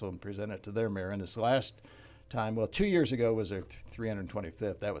council and present it to their mayor. And this last time, 2 years ago was their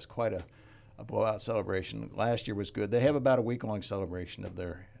 325th. That was quite a blowout celebration. Last year was good. They have about a week-long celebration of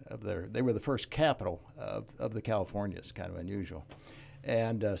their. They were the first capital of the Californias, kind of unusual.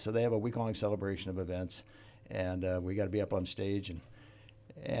 And so they have a week-long celebration of events. And we got to be up on stage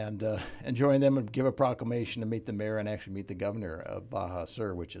and join them and give a proclamation to meet the mayor and actually meet the governor of Baja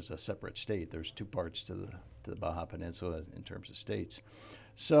Sur, which is a separate state. There's 2 parts to the Baja Peninsula in terms of states.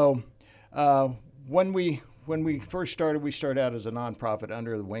 So when we first started, we started out as a nonprofit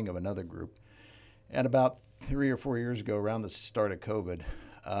under the wing of another group. And about 3 or 4 years ago, around the start of COVID,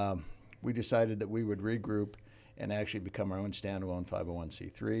 we decided that we would regroup and actually become our own standalone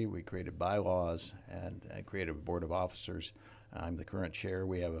 501c3. We created bylaws and created a board of officers. I'm the current chair.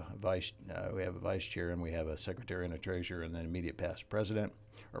 We have a vice chair, and we have a secretary and a treasurer, and then immediate past president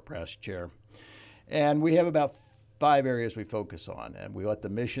or past chair. And we have about 5 areas we focus on, and we let the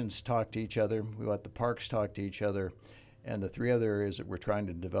missions talk to each other. We let the parks talk to each other, and the 3 other areas that we're trying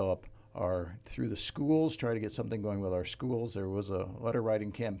to develop are through the schools, try to get something going with our schools. There was a letter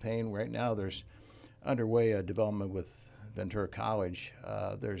writing campaign. Right now there's underway a development with Ventura College.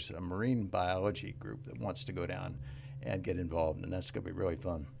 There's a marine biology group that wants to go down and get involved, and that's going to be really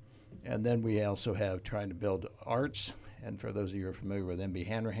fun. And then we also have trying to build arts. And for those of you who are familiar with MB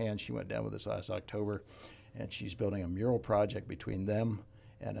Hanrahan, she went down with us last October, and she's building a mural project between them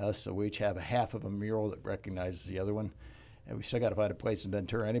and us. So we each have a half of a mural that recognizes the other one. And we still got to find a place in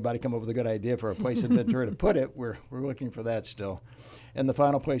Ventura. Anybody come up with a good idea for a place in Ventura to put it? We're looking for that still. And the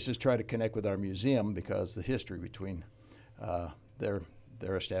final place is try to connect with our museum, because the history between their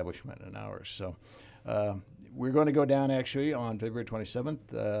establishment and ours. So we're going to go down actually on February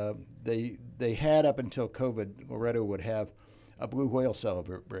 27th. They had, up until COVID, Loretto would have a blue whale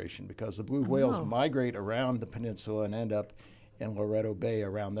celebration, because the blue whales migrate around the peninsula and end up in Loretto Bay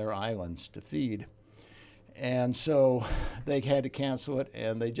around their islands to feed. And so they had to cancel it,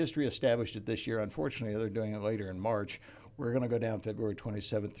 and they just reestablished it this year. Unfortunately, they're doing it later in March. We're going to go down February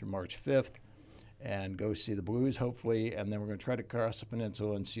 27th through March 5th and go see the blues, hopefully, and then we're going to try to cross the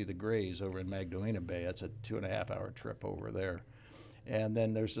peninsula and see the grays over in Magdalena Bay. That's a 2.5-hour trip over there. And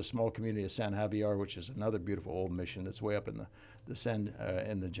then there's the small community of San Javier, which is another beautiful old mission that's way up in the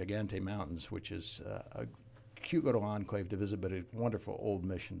Gigante Mountains, which is a cute little enclave to visit, but a wonderful old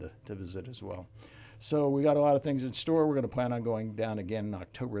mission to visit as well. So we got a lot of things in store. We're going to plan on going down again in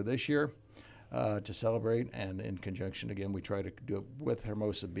October this year to celebrate, and in conjunction, again, we try to do it with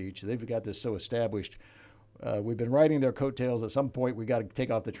Hermosa Beach. They've got this so established. We've been riding their coattails. At some point, we got to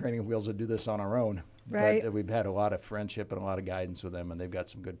take off the training wheels and do this on our own. Right. But we've had a lot of friendship and a lot of guidance with them, and they've got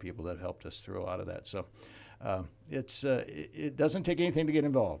some good people that helped us through a lot of that. So it doesn't take anything to get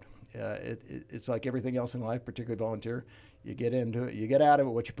involved. It's like everything else in life, particularly volunteer. You get into it, you get out of it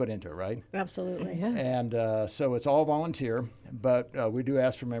what you put into it, right? Absolutely. Yes. And so it's all volunteer, but we do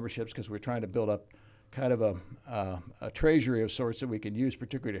ask for memberships, because we're trying to build up kind of a treasury of sorts that we can use,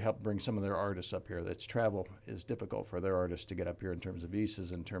 particularly to help bring some of their artists up here. That's travel is difficult for their artists to get up here in terms of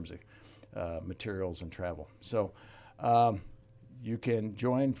visas, in terms of materials and travel. So you can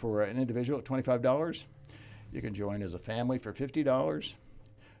join for an individual at $25. You can join as a family for $50.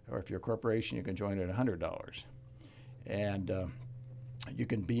 Or if you're a corporation, you can join at $100. And you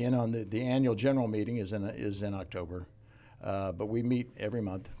can be in on the annual general meeting is in October. But we meet every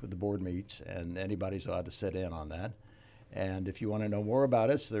month with the board meets, and anybody's allowed to sit in on that. And if you want to know more about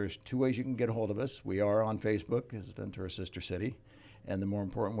us, there's 2 ways you can get a hold of us. We are on Facebook as Ventura Sister City. And the more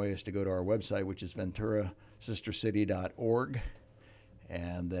important way is to go to our website, which is venturasistercity.org.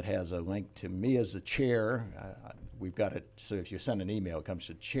 And that has a link to me as the chair. We've got it, so if you send an email, it comes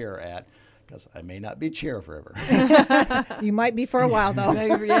to chair@, because I may not be chair forever. You might be for a while, though.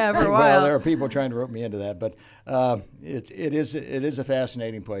 Yeah, for a while. Well, there are people trying to rope me into that, but it is a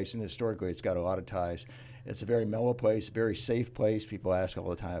fascinating place, and historically it's got a lot of ties. It's a very mellow place, very safe place. People ask all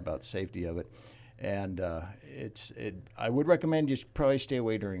the time about the safety of it. And I would recommend you probably stay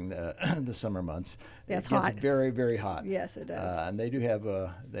away during the summer months. Yeah, it's it gets hot. very, very hot. Yes, it does. And they do have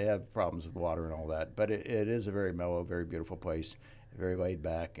problems with water and all that. But it is a very mellow, very beautiful place, very laid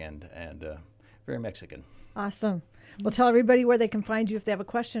back, and very Mexican. Awesome. Well, tell everybody where they can find you if they have a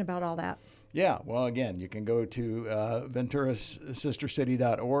question about all that. Yeah, well, again, you can go to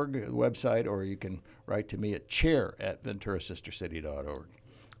venturasistercity.org website, or you can write to me at chair@venturasistercity.org.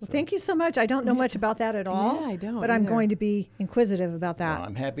 Well, thank you so much. I don't know much about that at all. Yeah, I don't But I'm either. going to be inquisitive about that. Well,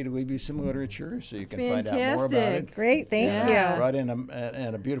 I'm happy to leave you some literature so you can find out more about Fantastic. it. Great, thank you. Brought in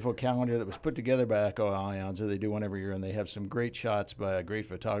a beautiful calendar that was put together by Echo Allianza. They do one every year, and they have some great shots by a great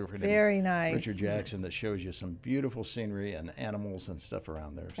photographer Very named nice. Richard Jackson that shows you some beautiful scenery and animals and stuff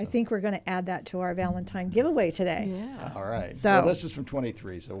around there. I So. think we're going to add that to our Valentine giveaway today. Yeah. All right. So- well, this is from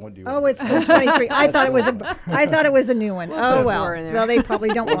 23, so what do you Oh, want? it's from 23. I thought it was a new one. put Oh a well. 4 in there. Well, they probably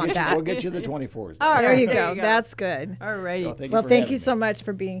don't want that. We'll get you the 24s. All There right, you there go. you go. That's good. All righty. Well, Well, for thank having you so me. much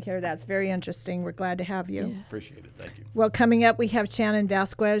for being here. That's very interesting. We're glad to have you. Appreciate it. Thank you. Well, coming up, we have Shannon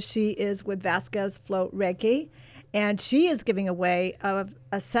Vasquez. She is with Vasquez Float Reiki, and she is giving away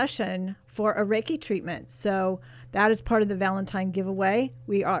a session for a Reiki treatment. So that is part of the Valentine giveaway.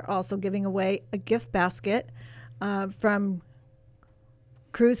 We are also giving away a gift basket from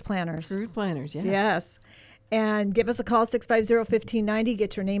Cruise Planners. Cruise planners, yes. Yes. And give us a call, 650-1590.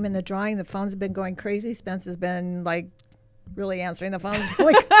 Get your name in the drawing. The phones have been going crazy. Spence has been, really answering the phones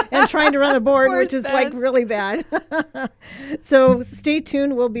and trying to run the board, Poor which is, Spence. really bad. So stay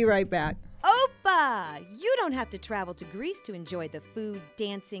tuned. We'll be right back. Opa! Opa! You don't have to travel to Greece to enjoy the food,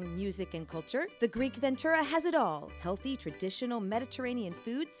 dancing, music, and culture. The Greek Ventura has it all. Healthy, traditional Mediterranean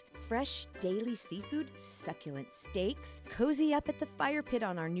foods, fresh, daily seafood, succulent steaks. Cozy up at the fire pit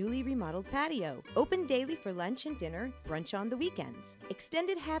on our newly remodeled patio. Open daily for lunch and dinner, brunch on the weekends.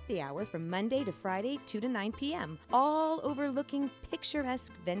 Extended happy hour from Monday to Friday, 2 to 9 p.m. All overlooking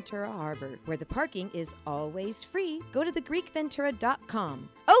picturesque Ventura Harbor, where the parking is always free. Go to thegreekventura.com.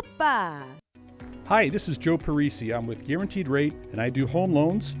 Opa! Hi, this is Joe Parisi. I'm with Guaranteed Rate, and I do home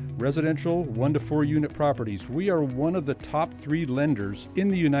loans, residential 1 to 4 unit properties. We are one of the top 3 lenders in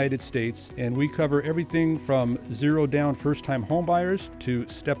the United States, and we cover everything from zero down first-time home buyers to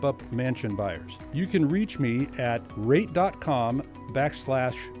step-up mansion buyers. You can reach me at rate.com/Joe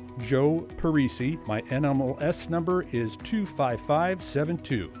Parisi. My NMLS number is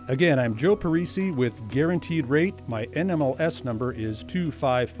 25572. Again, I'm Joe Parisi with Guaranteed Rate. My NMLS number is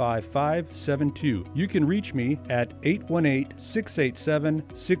 25572. You can reach me at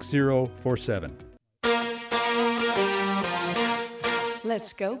 818-687-6047.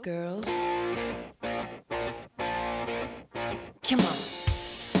 Let's go, girls. Come on.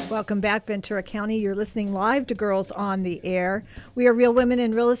 Welcome back, Ventura County. You're listening live to Girls on the Air. We are Real Women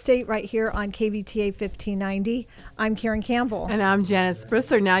in Real Estate right here on KVTA 1590. I'm Karen Campbell. And I'm Janice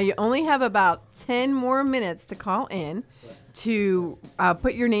Bristler. Now, you only have about 10 more minutes to call in to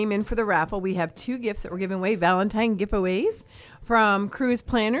put your name in for the raffle. We have 2 gifts that we're giving away, Valentine giveaways. From Cruise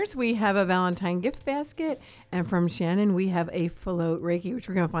Planners, we have a Valentine gift basket. And from Shannon, we have a Float Reiki, which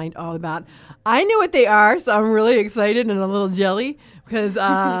we're going to find all about. I know what they are, so I'm really excited and a little jelly because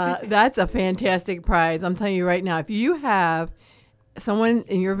that's a fantastic prize. I'm telling you right now, if you have someone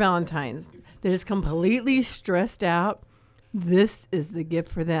in your Valentine's that is completely stressed out, this is the gift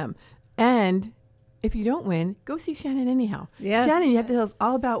for them. And if you don't win, go see Shannon anyhow. Yes. Shannon, you have to tell us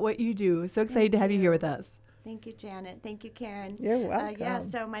all about what you do. So excited to have you here with us. Thank you, Janet. Thank you, Karen. You're welcome.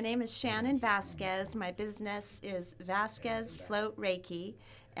 So my name is Shannon Vasquez. My business is Vasquez Float Reiki.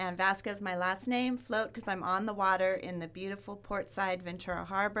 And Vasquez, my last name, Float, because I'm on the water in the beautiful Portside Ventura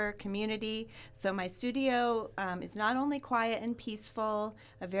Harbor community. So my studio is not only quiet and peaceful,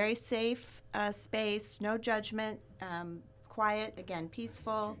 a very safe space, no judgment, quiet, again,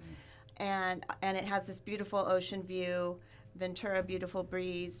 peaceful. And it has this beautiful ocean view, Ventura, beautiful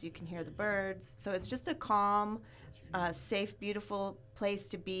breeze. You can hear the birds. So it's just a calm, safe, beautiful place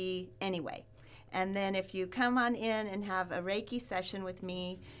to be anyway. And then if you come on in and have a Reiki session with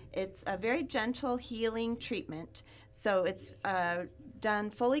me, it's a very gentle healing treatment. So it's done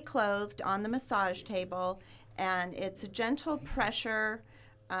fully clothed on the massage table, and it's a gentle pressure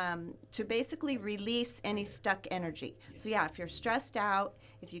to basically release any stuck energy. So yeah, if you're stressed out,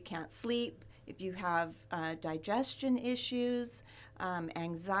 if you can't sleep, if you have digestion issues,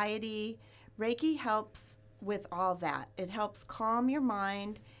 anxiety, Reiki helps with all that. It helps calm your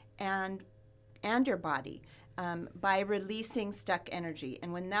mind and your body by releasing stuck energy.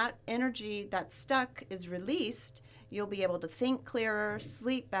 And when that energy that's stuck is released, you'll be able to think clearer,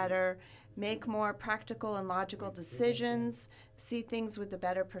 sleep better, make more practical and logical decisions, see things with a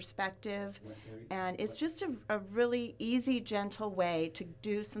better perspective. And it's just a really easy, gentle way to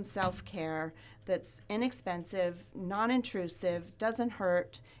do some self-care that's inexpensive, non-intrusive, doesn't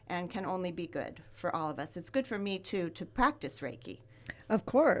hurt, and can only be good for all of us. It's good for me, too, to practice Reiki. Of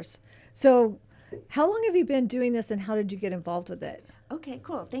course. So how long have you been doing this, and how did you get involved with it? Okay,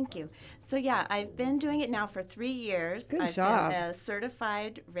 cool. Thank you. So yeah, I've been doing it now for 3 years. Good I've job. been a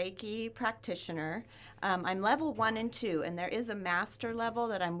certified Reiki practitioner. I'm level 1 and 2, and there is a master level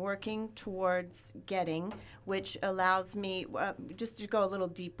that I'm working towards getting, which allows me just to go a little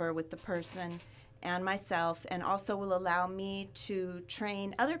deeper with the person and myself, and also will allow me to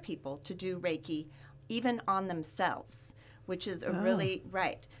train other people to do Reiki, even on themselves, which is a really,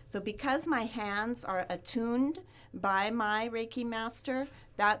 right. So because my hands are attuned by my Reiki master,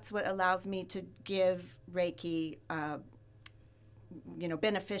 that's what allows me to give Reiki,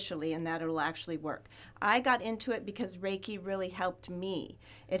 beneficially, and that it'll actually work. I got into it because Reiki really helped me.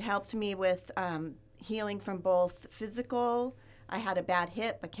 It helped me with healing from both physical. I had a bad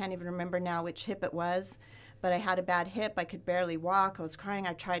hip. I can't even remember now which hip it was, but I had a bad hip. I could barely walk. I was crying.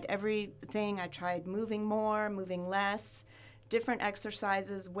 I tried everything. I tried moving more, moving less, different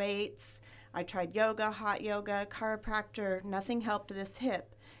exercises, weights. I tried yoga, hot yoga, chiropractor. Nothing helped this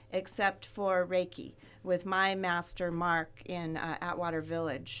hip except for Reiki with my master, Mark, in Atwater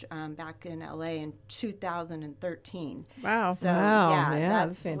Village back in LA in 2013. Wow. So, wow. yeah,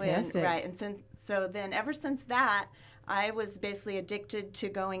 that's fantastic. When, right. And so then ever since that, I was basically addicted to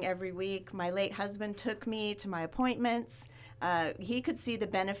going every week. My late husband took me to my appointments. He could see the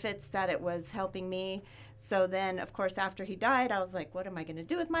benefits that it was helping me. So then, of course, after he died, I was like, what am I going to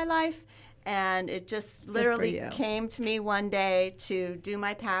do with my life? And it just literally came to me one day to do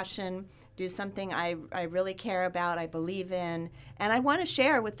my passion, do something I really care about, I believe in, and I want to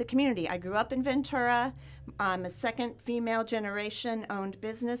share with the community. I grew up in Ventura. I'm a second female generation owned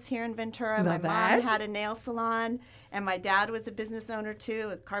business here in Ventura. My mom had a nail salon, and my dad was a business owner too,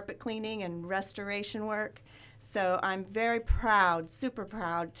 with carpet cleaning and restoration work. So I'm very proud, super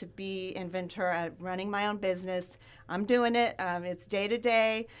proud to be in Ventura running my own business. I'm doing it. It's day to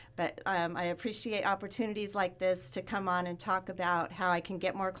day, but I appreciate opportunities like this to come on and talk about how I can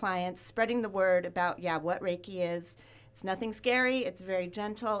get more clients, spreading the word about, what Reiki is. It's nothing scary. It's very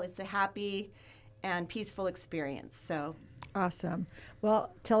gentle. It's a happy and peaceful experience. So awesome.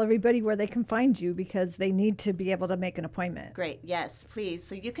 Well, tell everybody where they can find you because they need to be able to make an appointment. Great. Yes, please.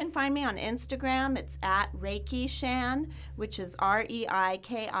 So you can find me on Instagram. It's at Reiki Shan, which is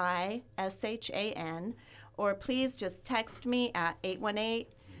REIKISHAN. Or please just text me at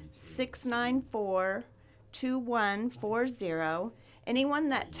 818-694-2140. Anyone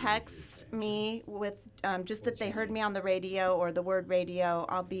that texts me with just that they heard me on the radio or the word radio,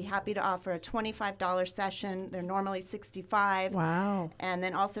 I'll be happy to offer a $25 session. They're normally $65. Wow. And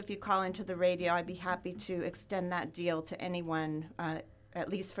then also if you call into the radio, I'd be happy to extend that deal to anyone, at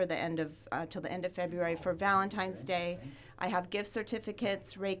least for the end of, till the end of February. For Valentine's Day, I have gift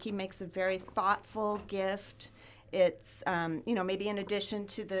certificates. Reiki makes a very thoughtful gift. It's, maybe in addition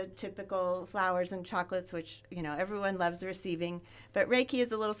to the typical flowers and chocolates, which, everyone loves receiving. But Reiki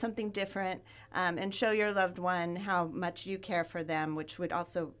is a little something different, and show your loved one how much you care for them, which would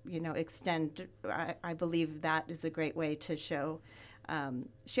also, extend. I believe that is a great way to share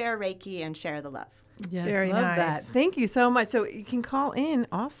Reiki and share the love. Yes, very love nice. That. Thank you so much. So you can call in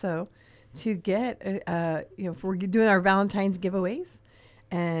also to get, if we're doing our Valentine's giveaways.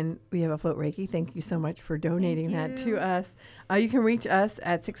 And we have a Float Reiki. Thank you so much for donating that to us. You can reach us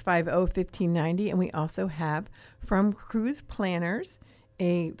at 650-1590. And we also have from Cruise Planners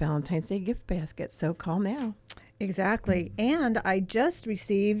a Valentine's Day gift basket. So call now. Exactly. And I just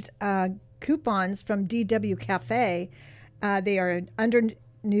received coupons from DW Cafe. They are under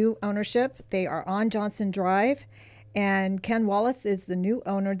new ownership. They are on Johnson Drive. And Ken Wallace is the new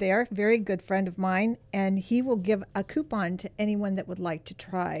owner there, very good friend of mine, and he will give a coupon to anyone that would like to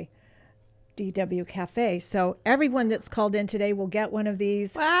try DW Cafe. So everyone that's called in today will get one of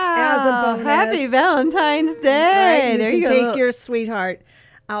these as a bonus. Happy Valentine's Day. Right? There you can go. Take your sweetheart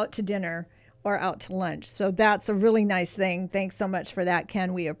out to dinner or out to lunch. So that's a really nice thing. Thanks so much for that,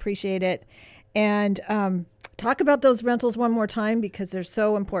 Ken. We appreciate it. And talk about those rentals one more time because they're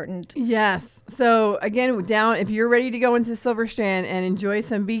so important. Yes. So again, if you're ready to go into Silver Strand and enjoy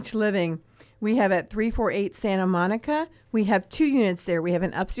some beach living, we have at 348 Santa Monica. We have 2 units there. We have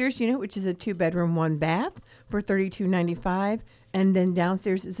an upstairs unit, which is a 2-bedroom, 1 bath for $32.95. And then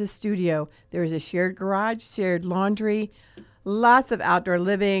downstairs is a studio. There is a shared garage, shared laundry, lots of outdoor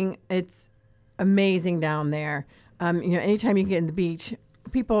living. It's amazing down there. Anytime you get in the beach,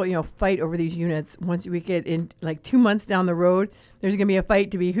 people, fight over these units. Once we get in, like 2 months down the road, there's going to be a fight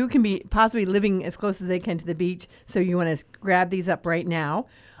to be who can be possibly living as close as they can to the beach. So you want to grab these up right now.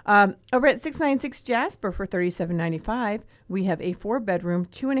 Over at 696 Jasper for $37.95, we have a 4-bedroom,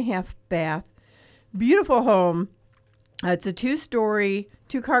 2.5 bath, beautiful home. It's a 2-story,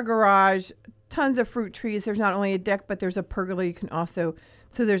 2-car garage, tons of fruit trees. There's not only a deck, but there's a pergola. You can also,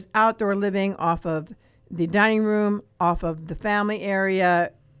 so there's outdoor living off of the dining room, off of the family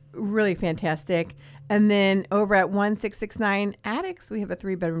area, really fantastic. And then over at 1669 Attics, we have a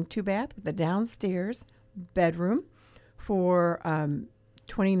 3-bedroom, 2-bath with a downstairs bedroom for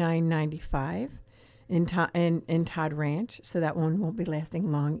 $29.95 in Todd Ranch. So that one won't be lasting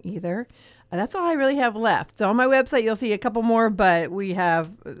long either. That's all I really have left. So on my website, you'll see a couple more, but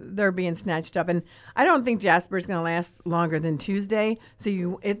they're being snatched up. And I don't think Jasper is going to last longer than Tuesday.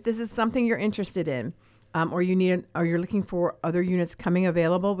 So if this is something you're interested in, or you're looking for other units coming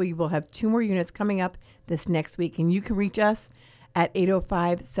available, we will have 2 more units coming up this next week. And you can reach us at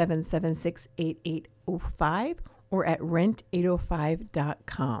 805-776-8805 or at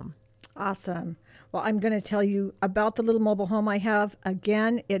rent805.com. Awesome. Well, I'm going to tell you about the little mobile home I have.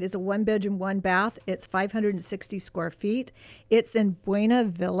 Again, it is a 1-bedroom, 1-bath. It's 560 square feet. It's in Buena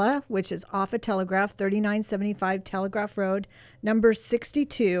Villa, which is off of Telegraph, 3975 Telegraph Road, number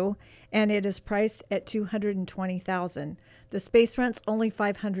 62, and it is priced at $220,000. The space rent's only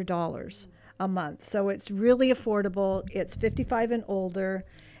 $500 a month, so it's really affordable. It's 55 and older,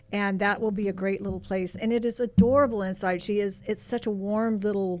 And that will be a great little place. And it is adorable inside. It's such a warm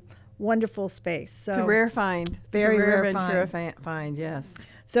little wonderful space. So it's a rare find. Very it's a rare rare Ventura find, yes.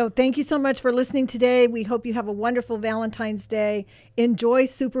 So thank you so much for listening today. We hope you have a wonderful Valentine's Day. Enjoy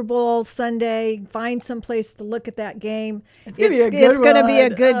Super Bowl Sunday. Find some place to look at that game. It's going to be a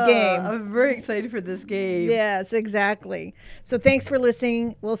good game. I'm very excited for this game. Yes, exactly. So thanks for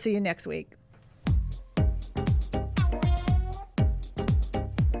listening. We'll see you next week.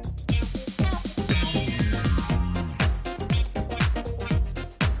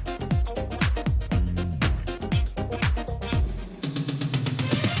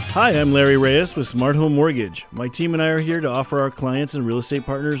 Hi, I'm Larry Reyes with Smart Home Mortgage. My team and I are here to offer our clients and real estate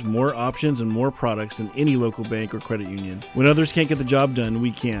partners more options and more products than any local bank or credit union. When others can't get the job done,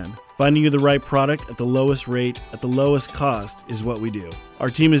 we can. Finding you the right product at the lowest rate, at the lowest cost is what we do. Our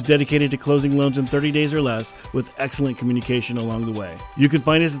team is dedicated to closing loans in 30 days or less with excellent communication along the way. You can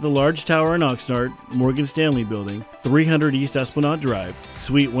find us at the Large Tower in Oxnard, Morgan Stanley Building, 300 East Esplanade Drive,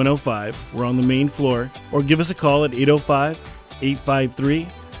 Suite 105. We're on the main floor. Or give us a call at 805-853-3030.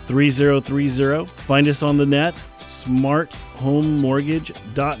 Find us on the net,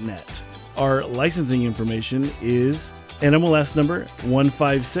 smarthomemortgage.net. Our licensing information is NMLS number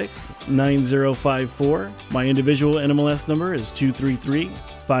 1569054. My individual NMLS number is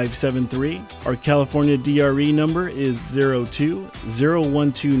 233573. Our California DRE number is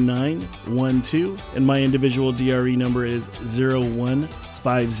 02012912, and my individual DRE number is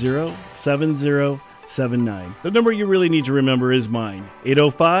 01507079. The number you really need to remember is mine,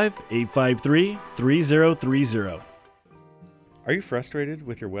 805-853-3030. Are you frustrated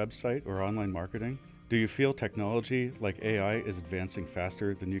with your website or online marketing? Do you feel technology like AI is advancing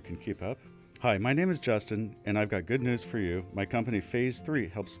faster than you can keep up? Hi, my name is Justin, and I've got good news for you. My company Phase 3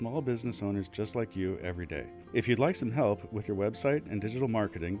 helps small business owners just like you every day. If you'd like some help with your website and digital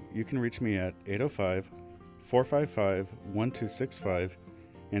marketing, you can reach me at 805-455-1265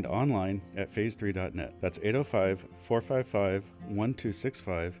 and online at phase3.net. That's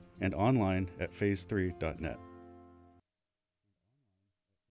 805-455-1265 and online at phase3.net.